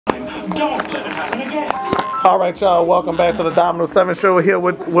All right, y'all. Welcome back to the MAH01067 show here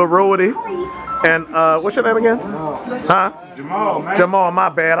with Rudy. And what's your name again? Huh? Jamal, man. Jamal, my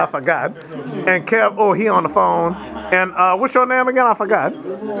bad, I forgot. And Kev, oh, he on the phone. And what's your name again? I forgot.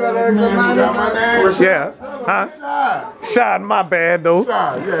 Yeah. Huh? Shad, my bad though.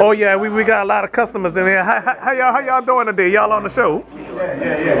 Oh yeah, we got a lot of customers in here. How y'all doing today? Y'all on the show?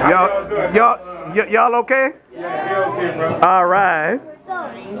 Yeah. Y'all okay? Yeah, okay, bro. All right.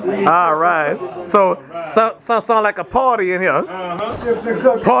 All right. So sound like a party in here.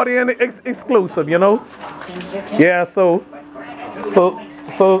 Party in exclusive, you know? Yeah, so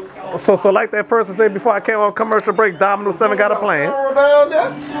like that person said before I came on commercial break, MAH01067 got a plan.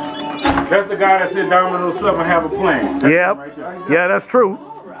 That's the guy that said MAH01067 have a plan. Yep. Yeah, that's true.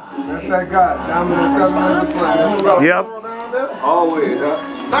 That's that guy. MAH01067 has a plan. Yep. Always, huh?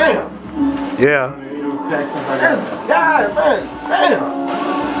 Damn. Yeah. God, man. Damn.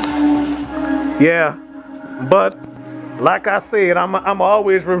 Yeah. But like I said, I'm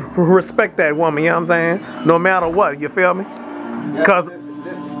always respect that woman, you know what I'm saying? No matter what, you feel me? Cause Who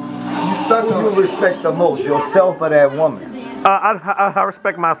you respect the most, yourself or that woman? I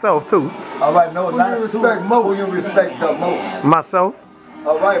respect myself too. All right, no, not who you respect the most? Myself.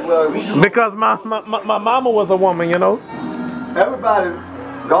 All right, well, because my mama was a woman, you know. Everybody,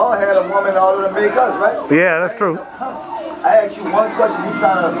 God had a woman in order to make us, right? Yeah, that's true. I asked you one question, you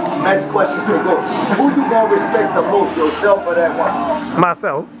trying to match questions to go. Who you gonna respect the most, yourself or that woman?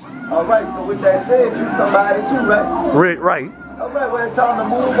 Myself. All right, so with that said, you somebody too, right? Right. All right, well, it's time to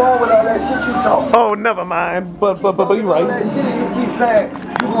move on with all that shit you talk. Oh, never mind. But you right. All that shit and you keep saying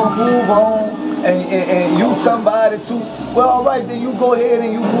you gonna move on and you somebody too. Well, all right, then you go ahead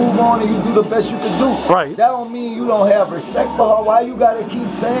and you move on and you do the best you can do. Right. That don't mean you don't have respect for her. Why you gotta keep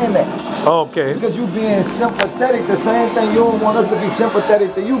saying that? Okay. Because you being sympathetic. The same thing, you don't want us to be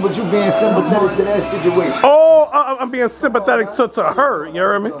sympathetic to you, but you being sympathetic to that situation. Oh, I'm being sympathetic to her. You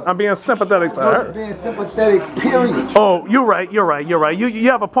hear me? I'm being sympathetic to her. You're being sympathetic, period. Oh, you're right. You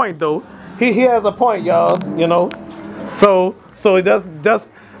have a point though. He has a point, y'all. You know. So that's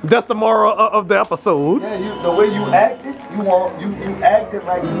the moral of the episode. Yeah, the way you acted, you acted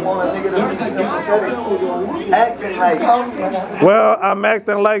like you want a nigga to be sympathetic. Acting like. Well, I'm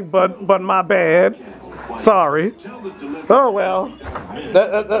acting like, but my bad. Sorry. Oh well,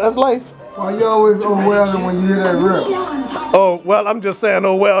 that's life. Why you always oh well when you hear that real? Oh well, I'm just saying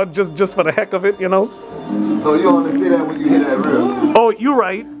oh well, just for the heck of it, you know. So you only say that when you hear that real? Oh, you're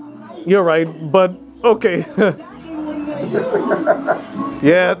right, but okay.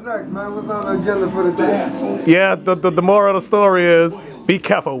 Yeah. What's next, man? What's on the agenda for the day? Yeah, the moral of the story is be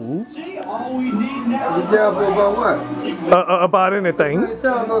careful. Be careful about what? About anything. You ain't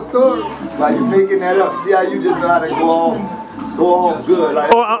telling no story. Like you making that up. See how you just know how to go off good.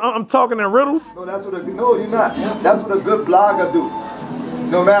 Like, oh, I'm talking in riddles? No, no, you're not. That's what a good blogger do.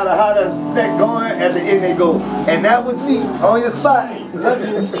 No matter how the set going, at the end they go, and that was me on your spot. Love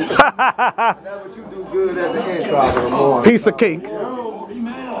it. That's what you do good at the end. Piece of cake.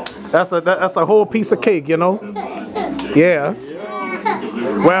 That's a whole piece of cake, you know. Yeah.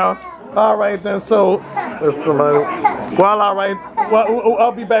 Well, all right then. So, well, all right. Well,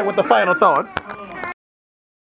 I'll be back with the final thought.